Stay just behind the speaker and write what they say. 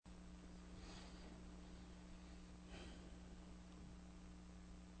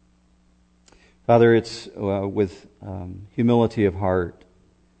Father, it's with humility of heart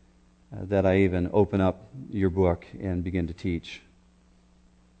that I even open up your book and begin to teach.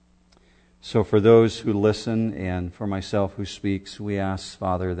 So for those who listen and for myself who speaks, we ask,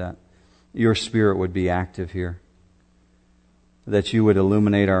 Father, that your Spirit would be active here, that you would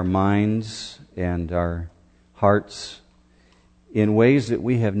illuminate our minds and our hearts in ways that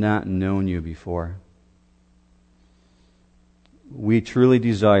we have not known you before. We truly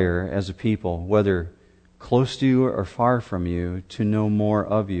desire as a people, whether close to you or far from you, to know more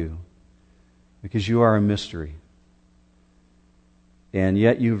of you, because you are a mystery. And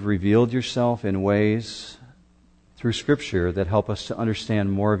yet you've revealed yourself in ways through Scripture that help us to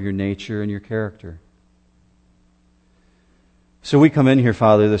understand more of your nature and your character. So we come in here,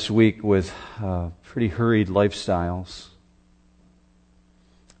 Father, this week with pretty hurried lifestyles.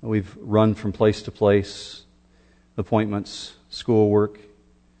 We've run from place to place, appointments, schoolwork,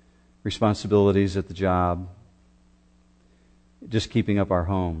 responsibilities at the job, just keeping up our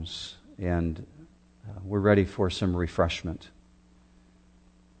homes. And we're ready for some refreshment.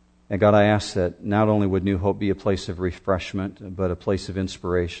 And God, I ask that not only would New Hope be a place of refreshment, but a place of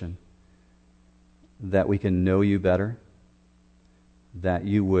inspiration, that we can know you better, that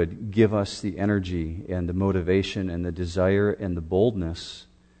you would give us the energy and the motivation and the desire and the boldness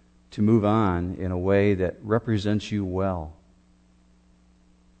to move on in a way that represents you well.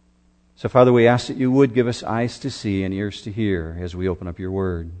 So, Father, we ask that you would give us eyes to see and ears to hear as we open up your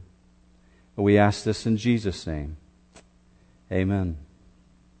word. We ask this in Jesus' name. Amen.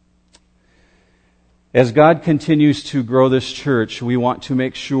 As God continues to grow this church, we want to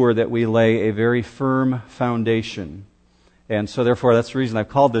make sure that we lay a very firm foundation. And so therefore, that's the reason I've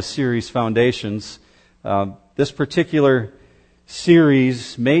called this series Foundations. This particular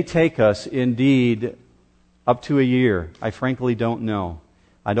series may take us indeed up to a year. I frankly don't know.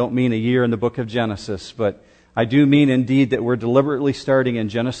 I don't mean a year in the book of Genesis, but I do mean indeed that we're deliberately starting in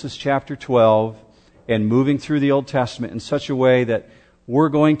Genesis chapter 12 and moving through the Old Testament in such a way that we're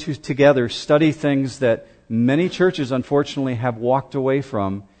going to together study things that many churches unfortunately have walked away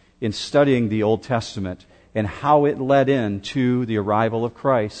from in studying the Old Testament and how it led into the arrival of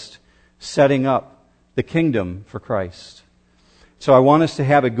Christ, setting up the kingdom for Christ. So I want us to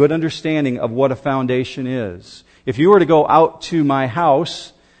have a good understanding of what a foundation is. If you were to go out to my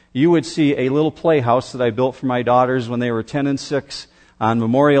house, you would see a little playhouse that I built for my daughters when they were 10 and 6 on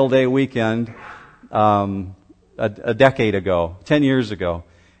Memorial Day weekend a decade ago, 10 years ago.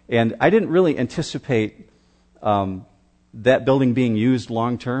 And I didn't really anticipate that building being used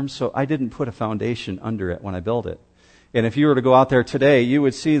long term, so I didn't put a foundation under it when I built it. And if you were to go out there today, you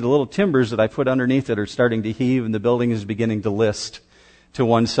would see the little timbers that I put underneath it are starting to heave and the building is beginning to list to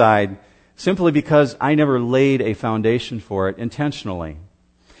one side, simply because I never laid a foundation for it intentionally.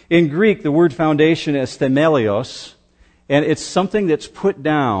 In Greek, the word foundation is themelios, and it's something that's put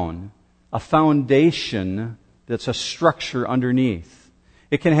down, a foundation that's a structure underneath.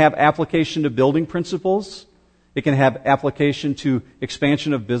 It can have application to building principles. It can have application to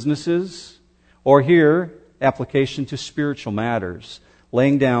expansion of businesses, or here, application to spiritual matters,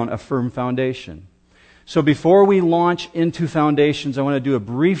 laying down a firm foundation. So before we launch into foundations, I want to do a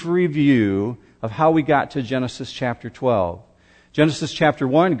brief review of how we got to Genesis chapter 12. Genesis chapter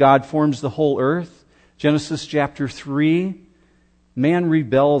 1, God forms the whole earth. Genesis chapter 3, man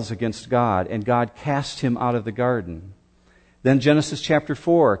rebels against God, and God casts him out of the garden. Then Genesis chapter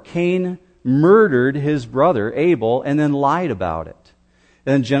 4, Cain murdered his brother Abel and then lied about it.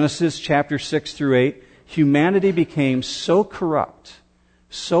 Then Genesis chapter 6 through 8, humanity became so corrupt,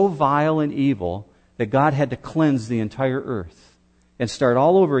 so vile and evil, that God had to cleanse the entire earth and start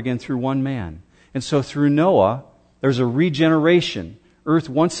all over again through one man. And so through Noah, there's a regeneration. Earth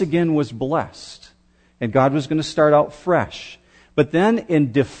once again was blessed, and God was going to start out fresh. But then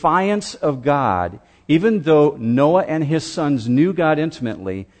in defiance of God, even though Noah and his sons knew God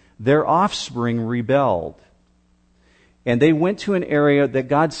intimately, their offspring rebelled. And they went to an area that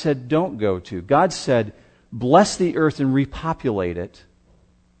God said don't go to. God said, bless the earth and repopulate it.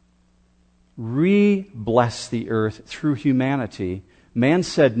 Re-bless the earth through humanity. Man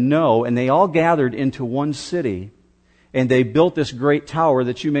said no, and they all gathered into one city. And they built this great tower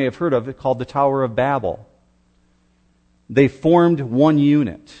that you may have heard of called the Tower of Babel. They formed one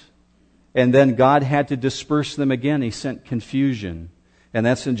unit. And then God had to disperse them again. He sent confusion. And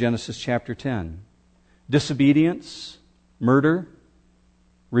that's in Genesis chapter 10. Disobedience, murder,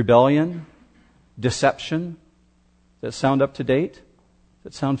 rebellion, deception. Does that sound up to date? Does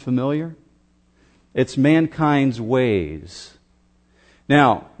that sound familiar? It's mankind's ways.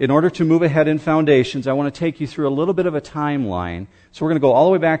 Now, in order to move ahead in foundations, I want to take you through a little bit of a timeline. So we're going to go all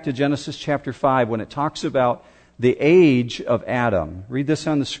the way back to Genesis chapter 5 when it talks about the age of Adam. Read this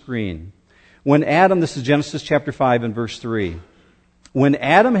on the screen. When Adam, this is Genesis chapter 5 and verse 3. When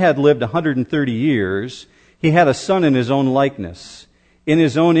Adam had lived 130 years, he had a son in his own likeness, in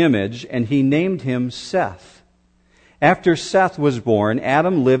his own image, and he named him Seth. After Seth was born,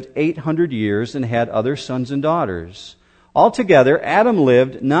 Adam lived 800 years and had other sons and daughters. Altogether, Adam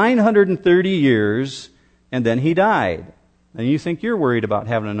lived 930 years, and then he died. And you think you're worried about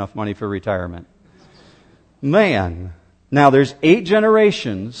having enough money for retirement. Man. Now, there's 8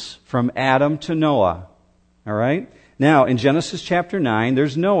 generations from Adam to Noah. All right? Now, in Genesis chapter 9,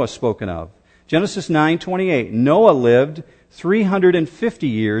 there's Noah spoken of. Genesis 9:28, Noah lived 350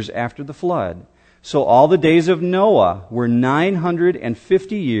 years after the flood. So all the days of Noah were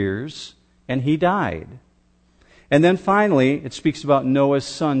 950 years, and he died. And then finally, it speaks about Noah's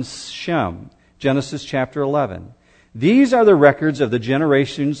son Shem, Genesis chapter 11. These are the records of the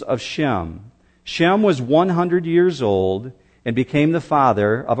generations of Shem. Shem was 100 years old and became the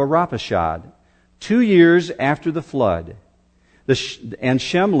father of Arpachshad, 2 years after the flood. And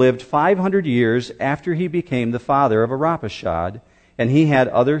Shem lived 500 years after he became the father of Arpachshad, and he had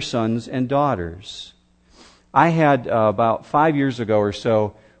other sons and daughters. I had, about 5 years ago or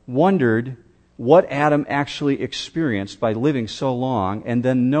so, wondered what Adam actually experienced by living so long, and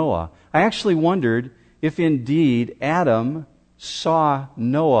then Noah. I actually wondered if indeed Adam saw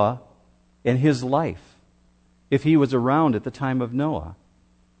Noah in his life, if he was around at the time of Noah.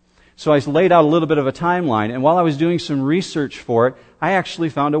 So I laid out a little bit of a timeline, and while I was doing some research for it, I actually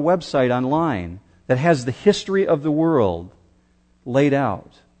found a website online that has the history of the world laid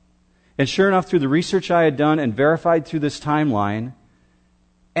out. And sure enough, through the research I had done and verified through this timeline,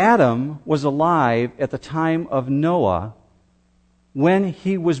 Adam was alive at the time of Noah when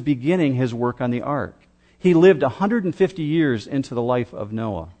he was beginning his work on the ark. He lived 150 years into the life of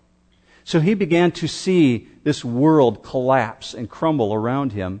Noah. So he began to see this world collapse and crumble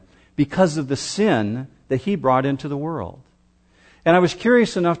around him because of the sin that he brought into the world. And I was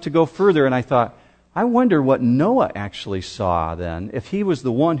curious enough to go further, and I thought, I wonder what Noah actually saw then, if he was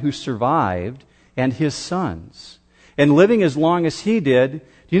the one who survived and his sons. And living as long as he did,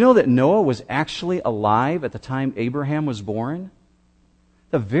 do you know that Noah was actually alive at the time Abraham was born?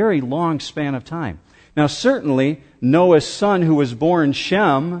 A very long span of time. Now certainly, Noah's son who was born,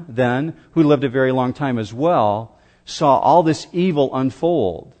 Shem, then, who lived a very long time as well, saw all this evil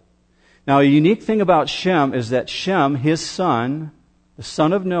unfold. Now a unique thing about Shem is that Shem, his son, the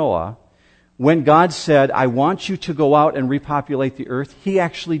son of Noah, when God said, I want you to go out and repopulate the earth, he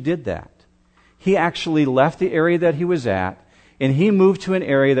actually did that. He actually left the area that he was at, and he moved to an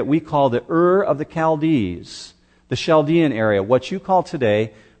area that we call the Ur of the Chaldees, the Chaldean area, what you call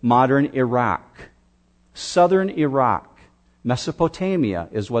today modern Iraq. Southern Iraq. Mesopotamia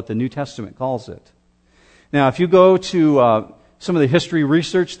is what the New Testament calls it. Now, if you go to some of the history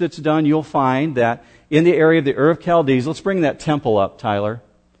research that's done, you'll find that in the area of the Ur of Chaldees, let's bring that temple up, Tyler.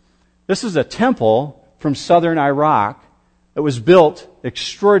 This is a temple from southern Iraq that was built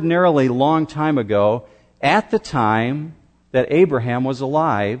extraordinarily long time ago at the time that Abraham was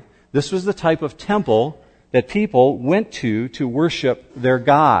alive. This was the type of temple that people went to worship their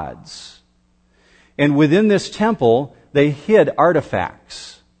gods. And within this temple, they hid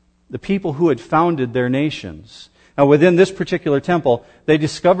artifacts, the people who had founded their nations. Now, within this particular temple, they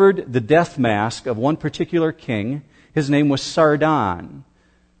discovered the death mask of one particular king. His name was Sargon.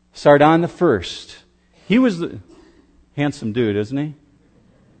 Sargon the First. He was the handsome dude, isn't he?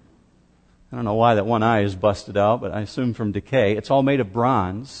 I don't know why that one eye is busted out, but I assume from decay. It's all made of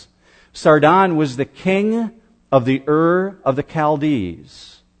bronze. Sargon was the king of the Ur of the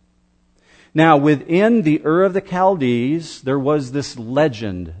Chaldees. Now, within the Ur of the Chaldees, there was this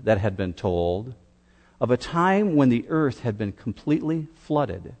legend that had been told of a time when the earth had been completely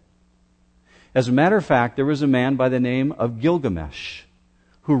flooded. As a matter of fact, there was a man by the name of Gilgamesh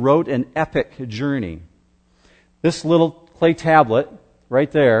who wrote an epic journey. This little clay tablet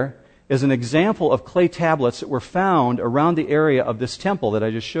right there is an example of clay tablets that were found around the area of this temple that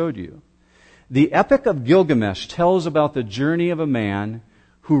I just showed you. The Epic of Gilgamesh tells about the journey of a man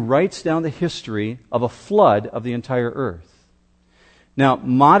who writes down the history of a flood of the entire earth. Now,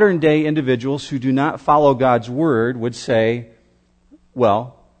 modern day individuals who do not follow God's word would say,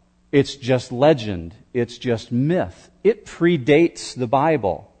 well, it's just legend. It's just myth. It predates the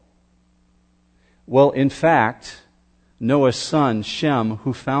Bible. Well, in fact, Noah's son, Shem,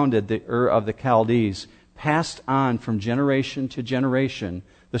 who founded the Ur of the Chaldees, passed on from generation to generation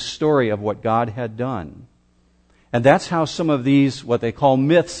the story of what God had done. And that's how some of these, what they call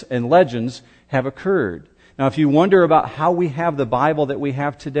myths and legends, have occurred. Now, if you wonder about how we have the Bible that we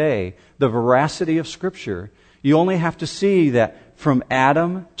have today, the veracity of Scripture, you only have to see that from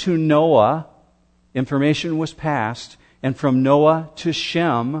Adam to Noah, information was passed, and from Noah to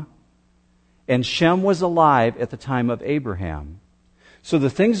Shem, and Shem was alive at the time of Abraham. So the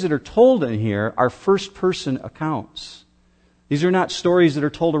things that are told in here are first-person accounts. These are not stories that are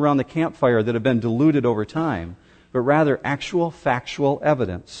told around the campfire that have been diluted over time, but rather actual factual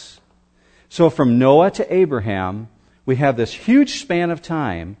evidence. So from Noah to Abraham, we have this huge span of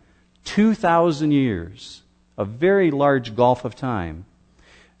time, 2,000 years, a very large gulf of time.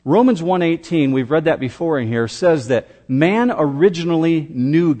 Romans 1:18, we've read that before in here, says that man originally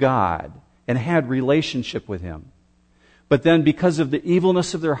knew God and had relationship with Him. But then because of the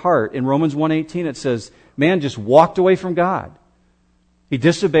evilness of their heart, in Romans 1:18 it says, man just walked away from God. He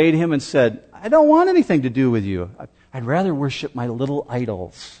disobeyed Him and said, I don't want anything to do with you. I'd rather worship my little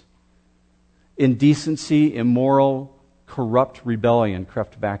idols. Indecency, immoral, corrupt rebellion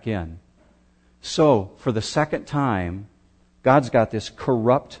crept back in. So, for the second time, God's got this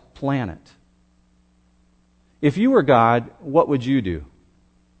corrupt planet. If you were God, what would you do?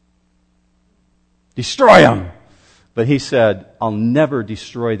 Destroy him! But He said, I'll never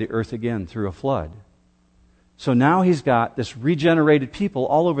destroy the earth again through a flood. So now He's got this regenerated people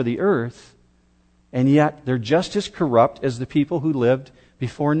all over the earth, and yet they're just as corrupt as the people who lived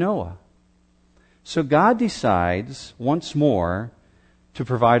before Noah. So God decides once more to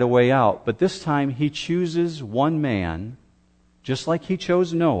provide a way out, but this time He chooses one man, just like He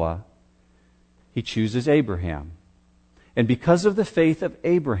chose Noah. He chooses Abraham. And because of the faith of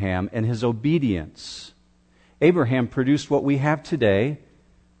Abraham and his obedience, Abraham produced what we have today,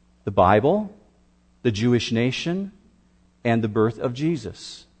 the Bible, the Jewish nation, and the birth of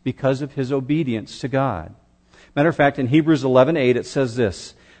Jesus, because of his obedience to God. Matter of fact, in Hebrews 11:8 it says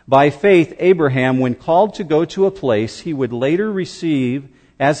this, by faith Abraham, when called to go to a place he would later receive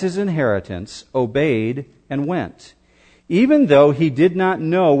as his inheritance, obeyed and went, even though he did not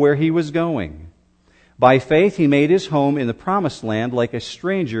know where he was going. By faith he made his home in the promised land like a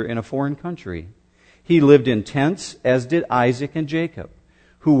stranger in a foreign country. He lived in tents, as did Isaac and Jacob,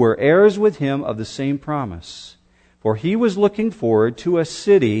 who were heirs with him of the same promise. For he was looking forward to a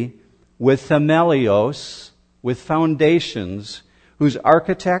city with themelios, with foundations, whose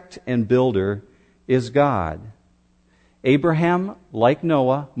architect and builder is God. Abraham, like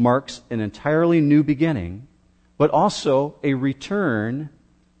Noah, marks an entirely new beginning, but also a return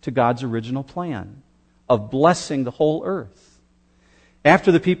to God's original plan of blessing the whole earth.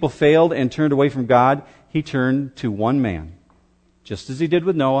 After the people failed and turned away from God, He turned to one man. Just as He did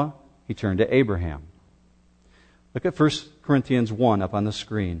with Noah, He turned to Abraham. Look at 1 Corinthians 1 up on the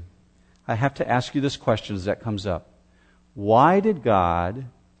screen. I have to ask you this question as that comes up. Why did God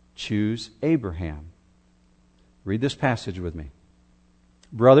choose Abraham? Read this passage with me.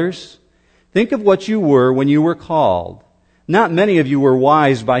 Brothers, think of what you were when you were called. Not many of you were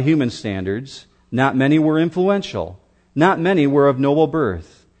wise by human standards. Not many were influential. Not many were of noble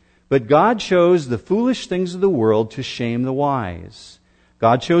birth. But God chose the foolish things of the world to shame the wise.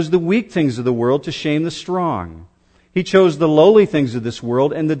 God chose the weak things of the world to shame the strong. He chose the lowly things of this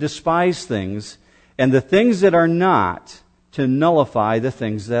world and the despised things and the things that are not to nullify the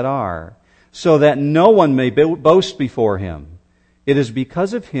things that are, so that no one may boast before Him. It is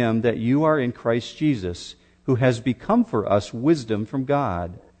because of Him that you are in Christ Jesus, who has become for us wisdom from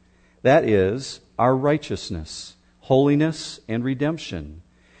God. That is, our righteousness, holiness, and redemption.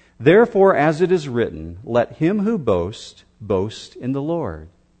 Therefore, as it is written, let him who boasts, boast in the Lord.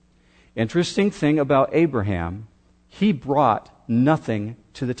 Interesting thing about Abraham, he brought nothing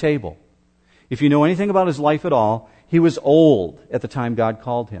to the table. If you know anything about his life at all, he was old at the time God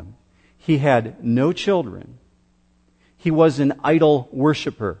called him. He had no children. He was an idol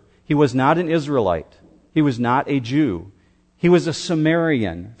worshiper. He was not an Israelite. He was not a Jew. He was a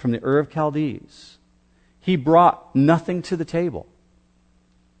Sumerian from the Ur of Chaldees. He brought nothing to the table.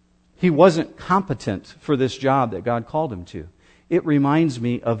 He wasn't competent for this job that God called him to. It reminds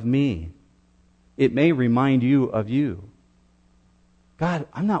me of me. It may remind you of you. God,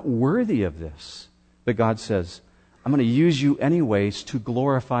 I'm not worthy of this. But God says, I'm going to use you anyways to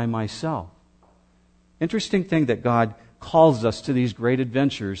glorify myself. Interesting thing that God calls us to these great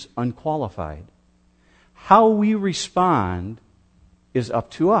adventures unqualified. How we respond is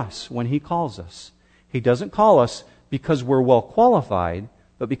up to us when He calls us. He doesn't call us because we're well qualified,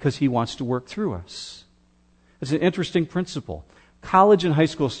 but because He wants to work through us. It's an interesting principle. College and high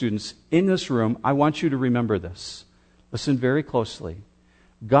school students in this room, I want you to remember this. Listen very closely.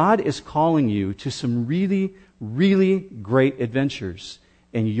 God is calling you to some really really great adventures.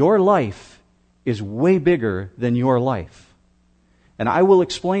 And your life is way bigger than your life. And I will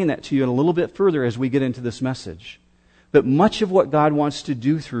explain that to you in a little bit further as we get into this message. But much of what God wants to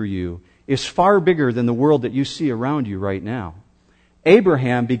do through you is far bigger than the world that you see around you right now.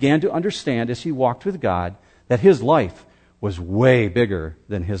 Abraham began to understand as he walked with God that his life was way bigger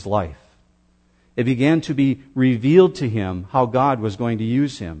than his life. It began to be revealed to him how God was going to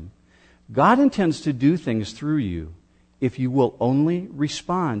use him. God intends to do things through you if you will only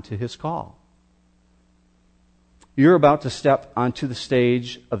respond to His call. You're about to step onto the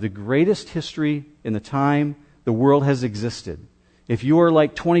stage of the greatest history in the time the world has existed. If you are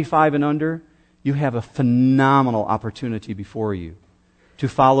like 25 and under, you have a phenomenal opportunity before you to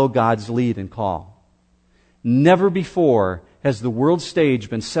follow God's lead and call. Never before has the world stage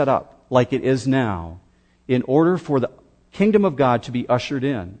been set up like it is now in order for the kingdom of God to be ushered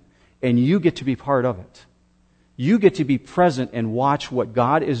in, and you get to be part of it. You get to be present and watch what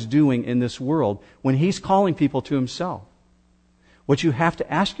God is doing in this world when He's calling people to Himself. What you have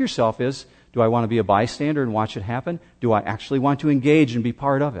to ask yourself is, do I want to be a bystander and watch it happen? Do I actually want to engage and be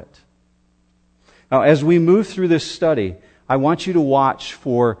part of it? Now, as we move through this study, I want you to watch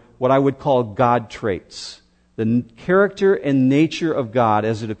for what I would call God traits. The character and nature of God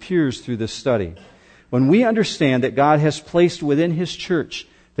as it appears through this study. When we understand that God has placed within His church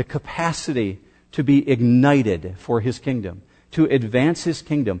the capacity to be ignited for His kingdom, to advance His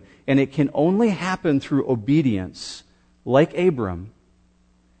kingdom, and it can only happen through obedience, like Abram.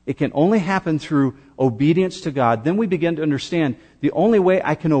 It can only happen through obedience to God. Then we begin to understand the only way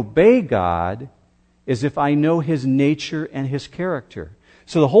I can obey God is if I know His nature and His character.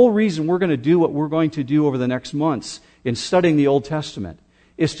 So the whole reason we're going to do what we're going to do over the next months in studying the Old Testament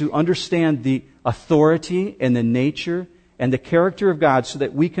is to understand the authority and the nature and the character of God so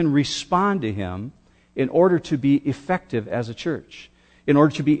that we can respond to Him in order to be effective as a church, in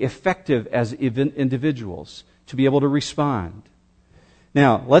order to be effective as individuals, to be able to respond.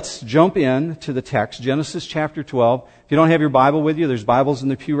 Now, let's jump in to the text, Genesis chapter 12. If you don't have your Bible with you, there's Bibles in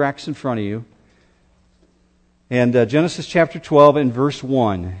the pew racks in front of you. And Genesis chapter 12 and verse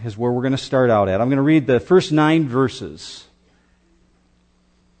 1 is where we're going to start out at. I'm going to read the first 9 verses.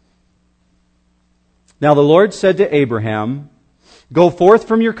 Now the Lord said to Abraham, "Go forth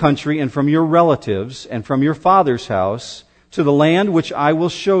from your country and from your relatives and from your father's house to the land which I will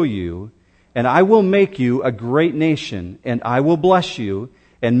show you, and I will make you a great nation, and I will bless you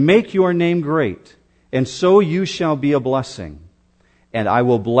and make your name great, and so you shall be a blessing. And I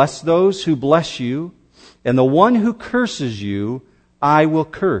will bless those who bless you, and the one who curses you, I will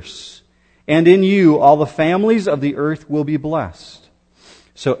curse. And in you all the families of the earth will be blessed."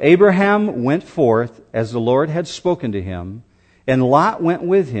 So Abraham went forth as the Lord had spoken to him, and Lot went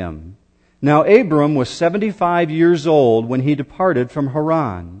with him. Now Abram was 75 years old when he departed from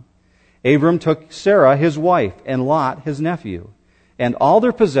Haran. Abram took Sarah his wife, and Lot his nephew, and all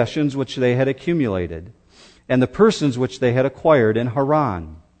their possessions which they had accumulated, and the persons which they had acquired in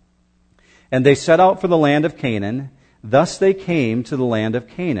Haran. And they set out for the land of Canaan. Thus they came to the land of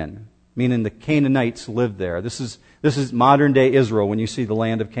Canaan, meaning the Canaanites lived there. This is modern day Israel when you see the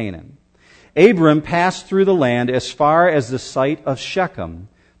land of Canaan. Abram passed through the land as far as the site of Shechem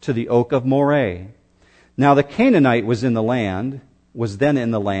to the oak of Moreh. Now the Canaanite was then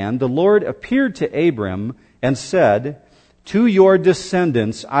in the land. The Lord appeared to Abram and said, "To your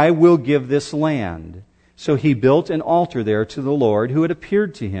descendants I will give this land." So he built an altar there to the Lord who had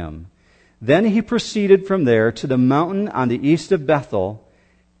appeared to him. Then he proceeded from there to the mountain on the east of Bethel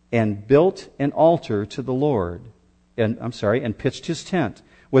and built an altar to the Lord. And pitched his tent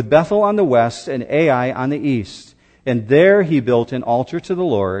with Bethel on the west and Ai on the east. And there he built an altar to the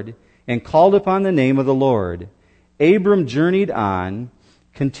Lord and called upon the name of the Lord. Abram journeyed on,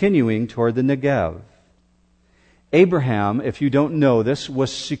 continuing toward the Negev. Abraham, if you don't know this,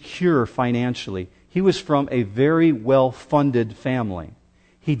 was secure financially. He was from a very well-funded family.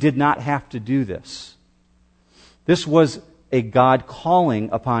 He did not have to do this. This was a God calling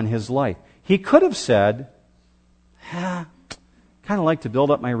upon his life. He could have said, kind of like to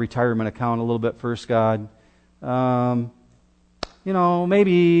build up my retirement account a little bit first, God.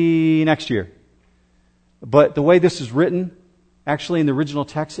 Maybe next year. But the way this is written, actually in the original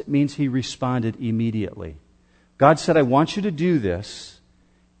text, it means he responded immediately. God said, "I want you to do this."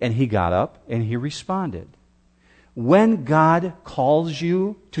 And he got up and he responded. When God calls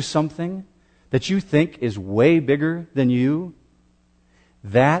you to something that you think is way bigger than you,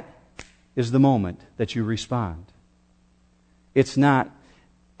 that is the moment that you respond. It's not,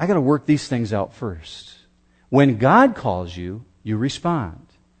 I got to work these things out first. When God calls you, you respond.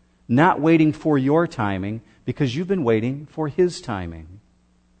 Not waiting for your timing, because you've been waiting for His timing.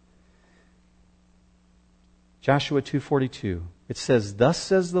 Joshua 2:42. It says, "Thus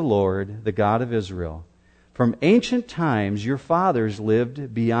says the Lord, the God of Israel, from ancient times your fathers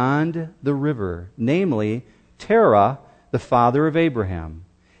lived beyond the river, namely Terah, the father of Abraham,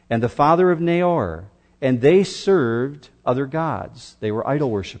 and the father of Nahor, and they served other gods." They were idol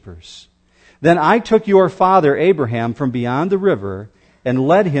worshippers. "Then I took your father Abraham from beyond the river and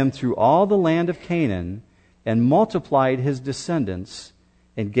led him through all the land of Canaan and multiplied his descendants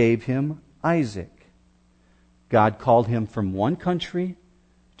and gave him Isaac." God called him from one country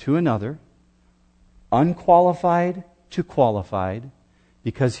to another, unqualified to qualified,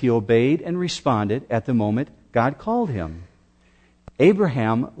 because he obeyed and responded at the moment God called him.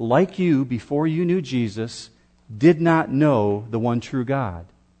 Abraham, like you before you knew Jesus, did not know the one true God.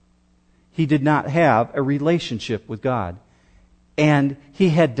 He did not have a relationship with God. And he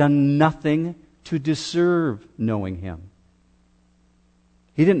had done nothing to deserve knowing Him.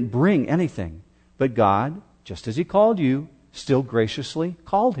 He didn't bring anything, but God, just as He called you, still graciously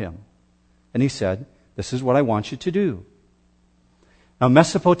called him. And He said, "This is what I want you to do." Now,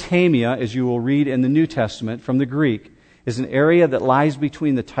 Mesopotamia, as you will read in the New Testament from the Greek, is an area that lies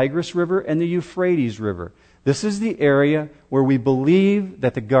between the Tigris River and the Euphrates River. This is the area where we believe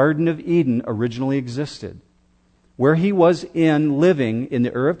that the Garden of Eden originally existed. Where he was living in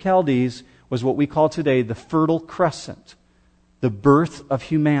the Ur of Chaldees was what we call today the Fertile Crescent, the birth of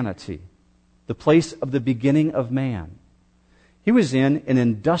humanity, the place of the beginning of man. He was in an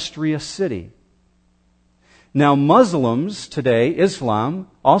industrious city. Now, Muslims today, Islam,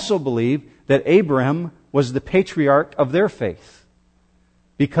 also believe that Abraham was the patriarch of their faith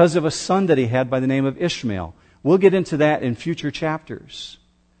because of a son that he had by the name of Ishmael. We'll get into that in future chapters.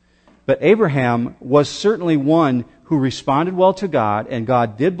 But Abraham was certainly one who responded well to God, and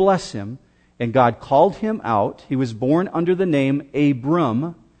God did bless him, and God called him out. He was born under the name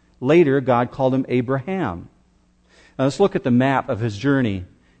Abram. Later, God called him Abraham. Now, let's look at the map of his journey.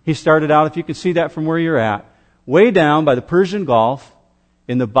 He started out, if you can see that from where you're at, way down by the Persian Gulf,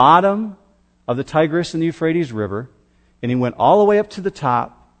 in the bottom of the Tigris and the Euphrates River, and he went all the way up to the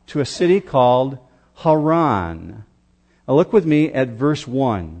top to a city called Haran. Now look with me at verse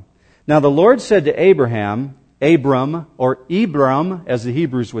 1. "Now the Lord said to Abraham," Abram, or Ibram, as the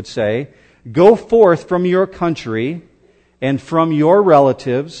Hebrews would say, "Go forth from your country and from your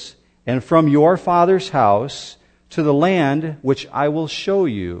relatives and from your father's house to the land which I will show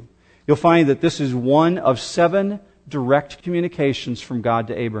you." You'll find that this is one of 7 direct communications from God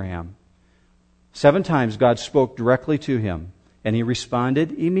to Abraham. 7 times God spoke directly to him, and he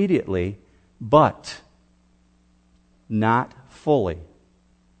responded immediately, but not fully.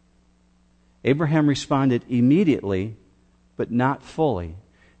 Abraham responded immediately, but not fully.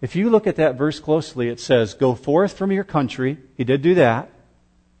 If you look at that verse closely, it says, "Go forth from your country." He did do that.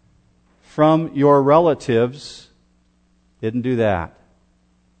 "From your relatives." Didn't do that.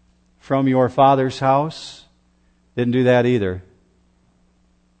 "From your father's house." Didn't do that either.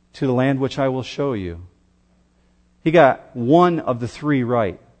 "To the land which I will show you." He got one of the 3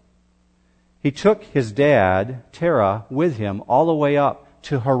 right. He took his dad, Terah, with him all the way up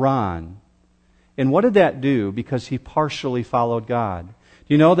to Haran. And what did that do? Because he partially followed God.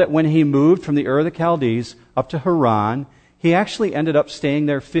 Do you know that when he moved from the Ur of the Chaldees up to Haran, he actually ended up staying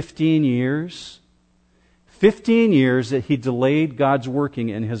there 15 years? 15 years that he delayed God's working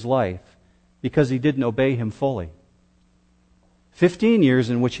in his life because he didn't obey Him fully. 15 years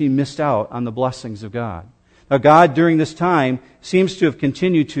in which he missed out on the blessings of God. Now, God, during this time, seems to have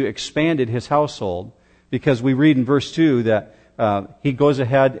continued to expanded His household, because we read in verse 2 that he goes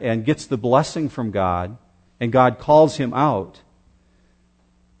ahead and gets the blessing from God, and God calls him out.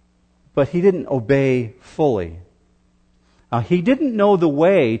 But he didn't obey fully. He didn't know the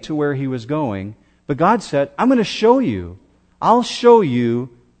way to where he was going, but God said, "I'm going to show you. I'll show you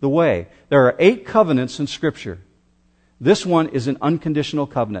the way." There are 8 covenants in Scripture. This one is an unconditional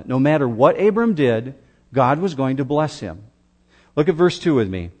covenant. No matter what Abram did, God was going to bless him. Look at verse 2 with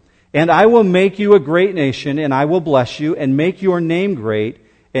me. "And I will make you a great nation, and I will bless you, and make your name great,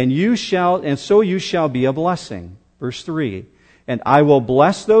 and so you shall be a blessing." Verse 3. "And I will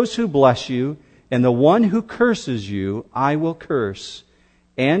bless those who bless you, and the one who curses you I will curse.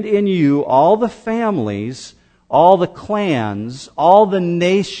 And in you all the families, all the clans, all the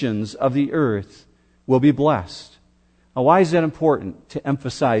nations of the earth will be blessed." Now, why is that important to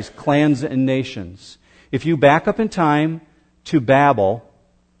emphasize clans and nations? If you back up in time to Babel,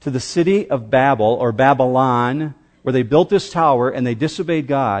 to the city of Babel, or Babylon, where they built this tower and they disobeyed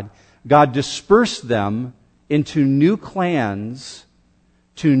God, God dispersed them into new clans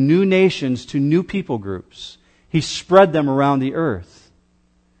to new nations, to new people groups. He spread them around the earth.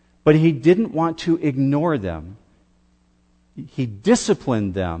 But He didn't want to ignore them. He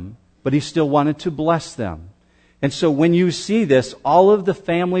disciplined them, but He still wanted to bless them. And so when you see this, all of the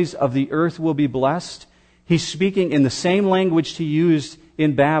families of the earth will be blessed. He's speaking in the same language He used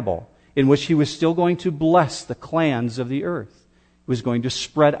in Babel, in which He was still going to bless the clans of the earth. He was going to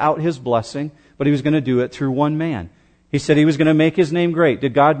spread out His blessing, but He was going to do it through one man. He said He was going to make His name great.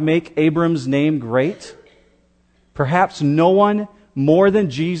 Did God make Abram's name great? Perhaps no one more than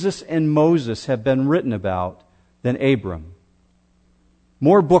Jesus and Moses have been written about than Abram.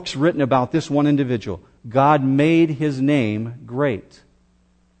 More books written about this one individual. God made his name great.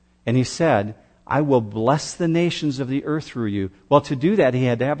 And He said, I will bless the nations of the earth through you. Well, to do that, he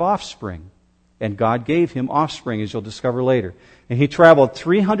had to have offspring. And God gave him offspring, as you'll discover later. And he traveled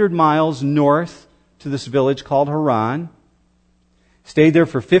 300 miles north to this village called Haran. Stayed there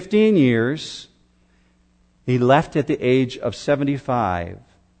for 15 years. He left at the age of 75.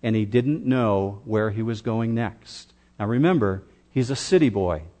 And he didn't know where he was going next. Now remember, he's a city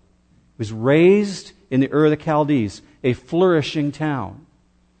boy. He was raised in the Ur of the Chaldees, a flourishing town.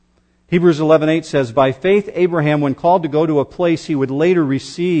 Hebrews 11:8 says, by faith Abraham, when called to go to a place he would later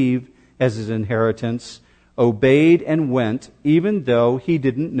receive as his inheritance, obeyed and went, even though he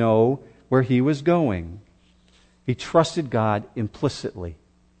didn't know where he was going. He trusted God implicitly.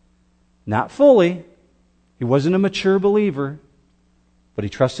 Not fully. He wasn't a mature believer, but he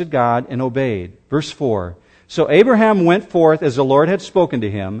trusted God and obeyed. Verse 4, so Abraham went forth as the Lord had spoken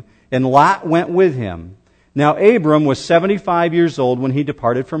to him, and Lot went with him. Now Abram was 75 years old when he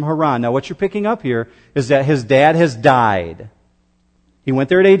departed from Haran. Now what you're picking up here is that his dad has died. He went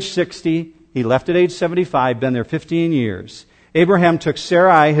there at age 60. He left at age 75, been there 15 years. Abraham took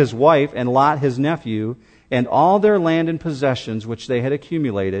Sarai, his wife, and Lot, his nephew, and all their land and possessions which they had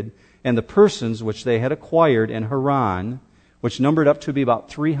accumulated, and the persons which they had acquired in Haran, which numbered up to be about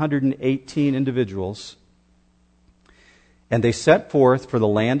 318 individuals. And they set forth for the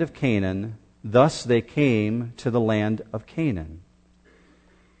land of Canaan. Thus they came to the land of Canaan.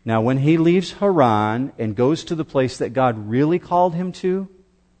 Now when he leaves Haran and goes to the place that God really called him to,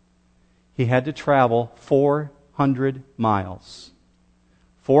 he had to travel 400 miles.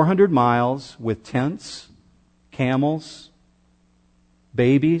 400 miles with tents, camels,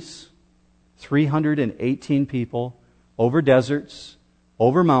 babies, 318 people, over deserts,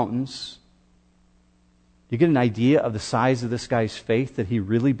 over mountains. You get an idea of the size of this guy's faith, that he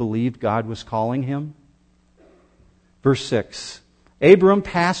really believed God was calling him? Verse 6, Abram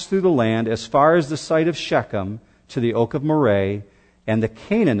passed through the land as far as the site of Shechem to the oak of Moreh, and the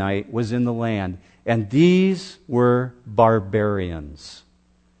Canaanite was in the land. And these were barbarians.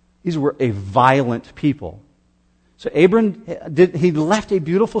 These were a violent people. So Abram, he left a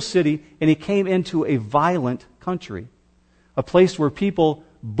beautiful city and he came into a violent country. A place where people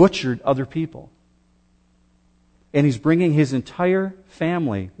butchered other people. And he's bringing his entire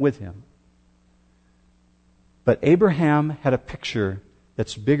family with him. But Abraham had a picture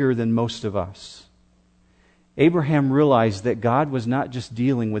that's bigger than most of us. Abraham realized that God was not just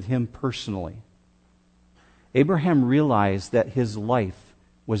dealing with him personally. Abraham realized that his life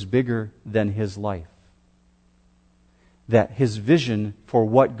was bigger than his life. That his vision for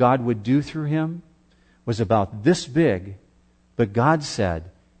what God would do through him was about this big, but God said,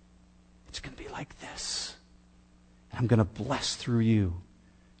 it's going to be like this. I'm going to bless through you.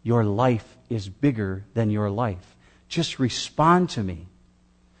 Your life is bigger than your life. Just respond to me.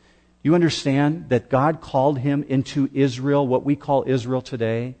 You understand that God called him into Israel, what we call Israel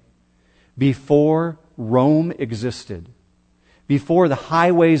today, before Rome existed, before the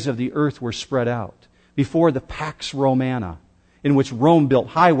highways of the earth were spread out, before the Pax Romana, in which Rome built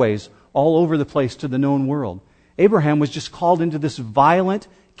highways all over the place to the known world. Abraham was just called into this violent,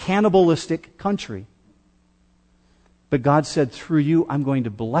 cannibalistic country. But God said, through you, I'm going to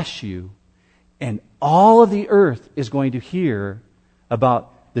bless you. And all of the earth is going to hear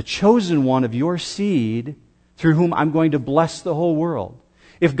about the chosen one of your seed through whom I'm going to bless the whole world.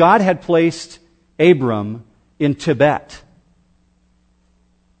 If God had placed Abram in Tibet,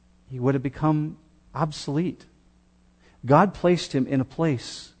 he would have become obsolete. God placed him in a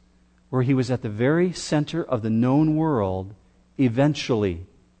place where he was at the very center of the known world eventually,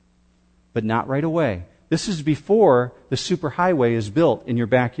 but not right away. This is before the superhighway is built in your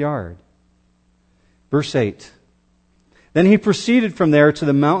backyard. Verse 8. Then he proceeded from there to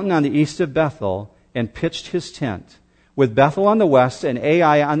the mountain on the east of Bethel and pitched his tent, with Bethel on the west and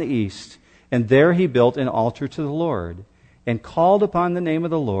Ai on the east. And there he built an altar to the Lord and called upon the name of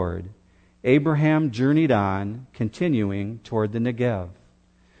the Lord. Abraham journeyed on, continuing toward the Negev.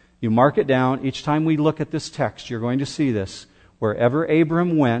 You mark it down. Each time we look at this text, you're going to see this. Wherever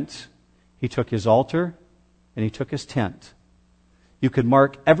Abram went, he took his altar and he took his tent. You could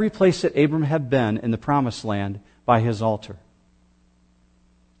mark every place that Abram had been in the promised land by his altar.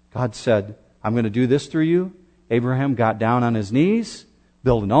 God said, I'm going to do this through you. Abraham got down on his knees,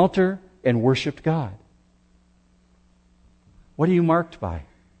 built an altar, and worshiped God. What are you marked by?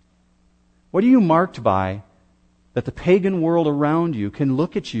 What are you marked by that the pagan world around you can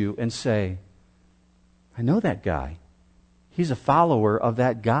look at you and say, I know that guy. He's a follower of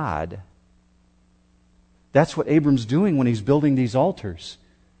that God. That's what Abram's doing when he's building these altars.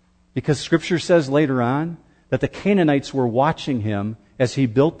 Because Scripture says later on that the Canaanites were watching him as he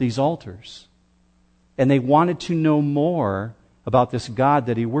built these altars. And they wanted to know more about this God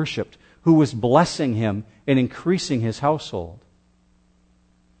that he worshiped, who was blessing him and increasing his household.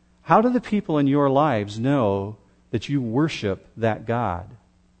 How do the people in your lives know that you worship that God?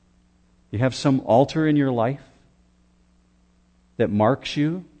 You have some altar in your life that marks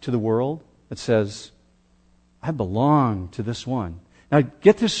you to the world, that says, I belong to this one. Now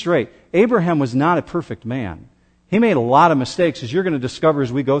get this straight. Abraham was not a perfect man. He made a lot of mistakes, as you're going to discover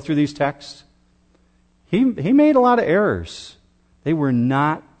as we go through these texts. He made a lot of errors. They were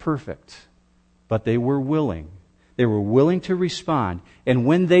not perfect, but they were willing. They were willing to respond. And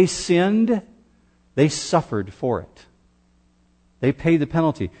when they sinned, they suffered for it. They paid the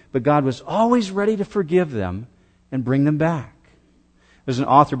penalty. But God was always ready to forgive them and bring them back. There's an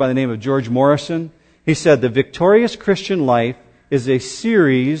author by the name of George Morrison. He said, the victorious Christian life is a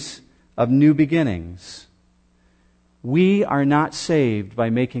series of new beginnings. We are not saved by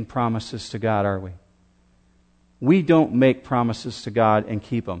making promises to God, are we? We don't make promises to God and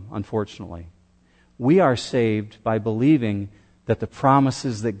keep them, unfortunately. We are saved by believing that the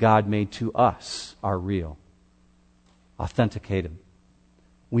promises that God made to us are real, authenticated.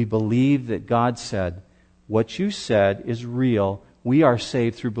 We believe that God said, what you said is real. We are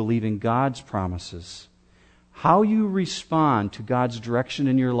saved through believing God's promises. How you respond to God's direction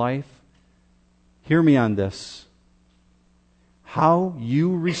in your life, hear me on this. How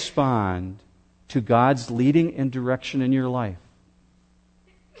you respond to God's leading and direction in your life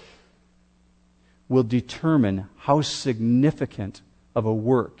will determine how significant of a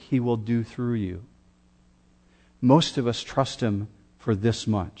work He will do through you. Most of us trust Him for this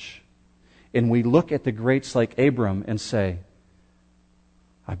much. And we look at the greats like Abram and say,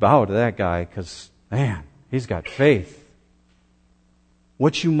 I bow to that guy because, man, he's got faith.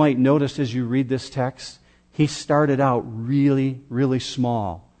 What you might notice as you read this text, he started out really, really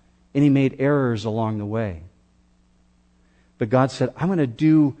small. And he made errors along the way. But God said, I'm going to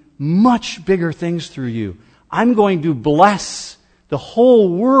do much bigger things through you. I'm going to bless the whole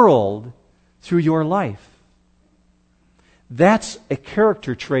world through your life. That's a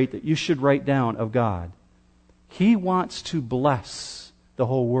character trait that you should write down of God. He wants to bless the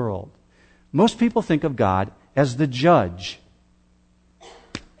whole world. Most people think of God as the judge.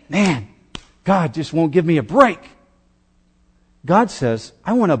 Man, God just won't give me a break. God says,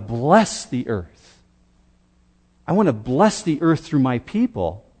 I want to bless the earth. I want to bless the earth through my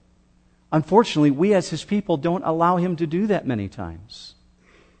people. Unfortunately, we as His people don't allow Him to do that many times.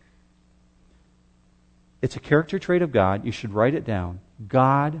 It's a character trait of God. You should write it down.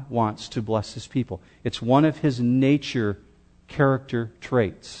 God wants to bless His people. It's one of His nature character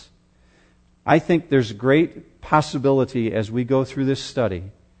traits. I think there's great possibility as we go through this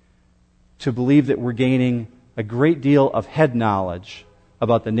study to believe that we're gaining a great deal of head knowledge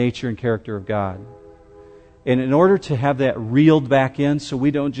about the nature and character of God. And in order to have that reeled back in so we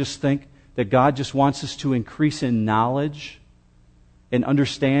don't just think that God just wants us to increase in knowledge and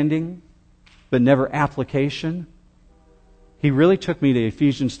understanding, but never application, He really took me to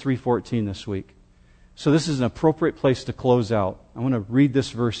Ephesians 3:14 this week. So this is an appropriate place to close out. I want to read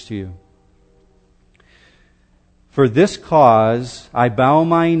this verse to you. For this cause I bow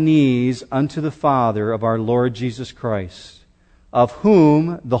my knees unto the Father of our Lord Jesus Christ, of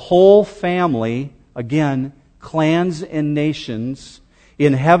whom the whole family, again, clans and nations,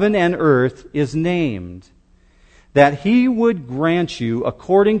 in heaven and earth is named, that He would grant you,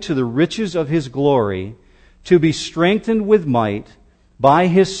 according to the riches of His glory, to be strengthened with might by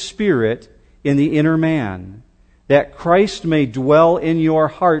His Spirit in the inner man, that Christ may dwell in your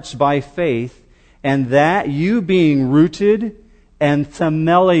hearts by faith, and that you being rooted and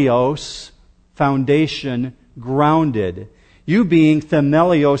themelios, foundation, grounded, you being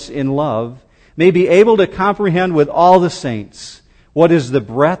themelios in love, may be able to comprehend with all the saints what is the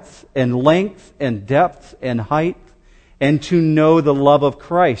breadth and length and depth and height, and to know the love of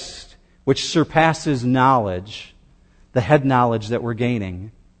Christ, which surpasses knowledge, the head knowledge that we're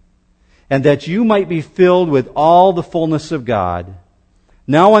gaining, and that you might be filled with all the fullness of God.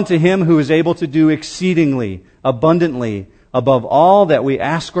 Now unto Him who is able to do exceedingly, abundantly, above all that we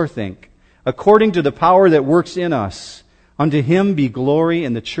ask or think, according to the power that works in us, unto Him be glory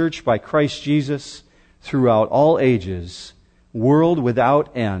in the church by Christ Jesus throughout all ages, world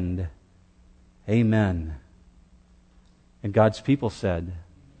without end. Amen. And God's people said,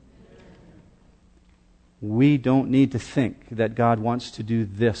 we don't need to think that God wants to do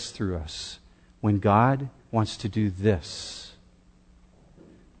this through us when God wants to do this.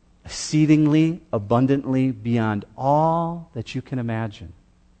 Exceedingly, abundantly, beyond all that you can imagine.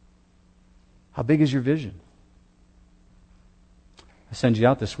 How big is your vision? I send you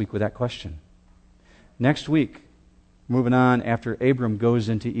out this week with that question. Next week, moving on after Abram goes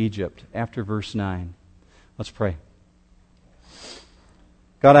into Egypt, after verse 9. Let's pray.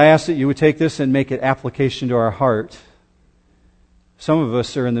 God, I ask that you would take this and make it application to our heart. Some of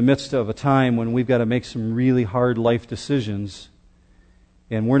us are in the midst of a time when we've got to make some really hard life decisions,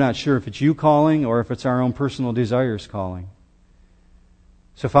 and we're not sure if it's you calling or if it's our own personal desires calling.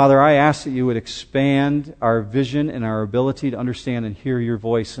 So, Father, I ask that you would expand our vision and our ability to understand and hear your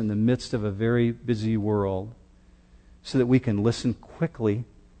voice in the midst of a very busy world, so that we can listen quickly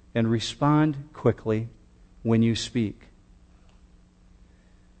and respond quickly when you speak.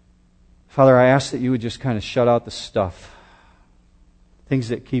 Father, I ask that you would just kind of shut out the stuff, things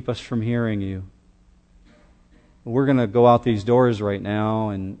that keep us from hearing you. We're going to go out these doors right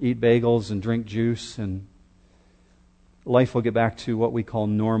now and eat bagels and drink juice, and life will get back to what we call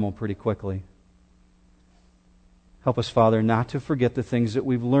normal pretty quickly. Help us, Father, not to forget the things that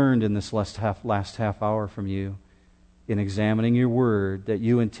we've learned in this last half hour from you in examining your word, that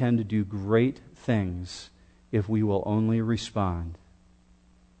you intend to do great things if we will only respond.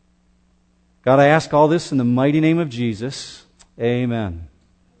 God, I ask all this in the mighty name of Jesus. Amen.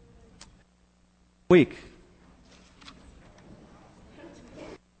 Week.